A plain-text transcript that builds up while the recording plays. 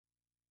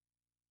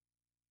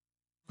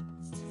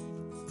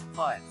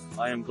Hi,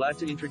 I am glad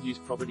to introduce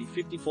property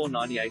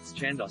 5498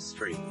 Chandos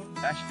Street,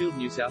 Ashfield,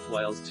 New South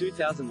Wales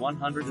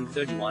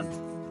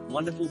 2131.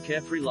 Wonderful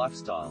carefree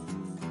lifestyle.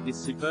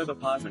 This superb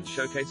apartment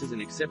showcases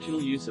an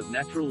exceptional use of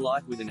natural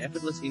light with an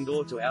effortless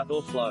indoor to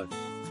outdoor flow.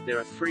 There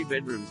are 3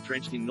 bedrooms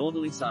drenched in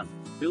northerly sun,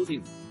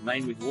 built-in,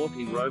 main with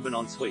walk-in robe and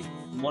ensuite,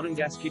 modern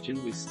gas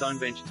kitchen with stone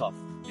bench top,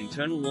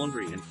 internal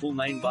laundry and full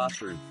main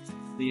bathroom.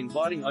 The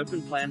inviting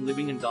open-plan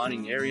living and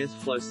dining areas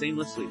flow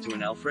seamlessly to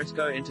an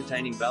alfresco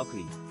entertaining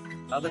balcony.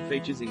 Other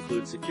features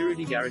include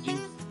security garaging,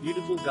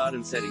 beautiful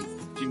garden setting,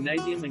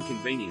 gymnasium and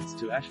convenience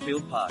to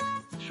Ashfield Park,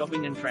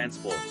 shopping and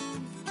transport.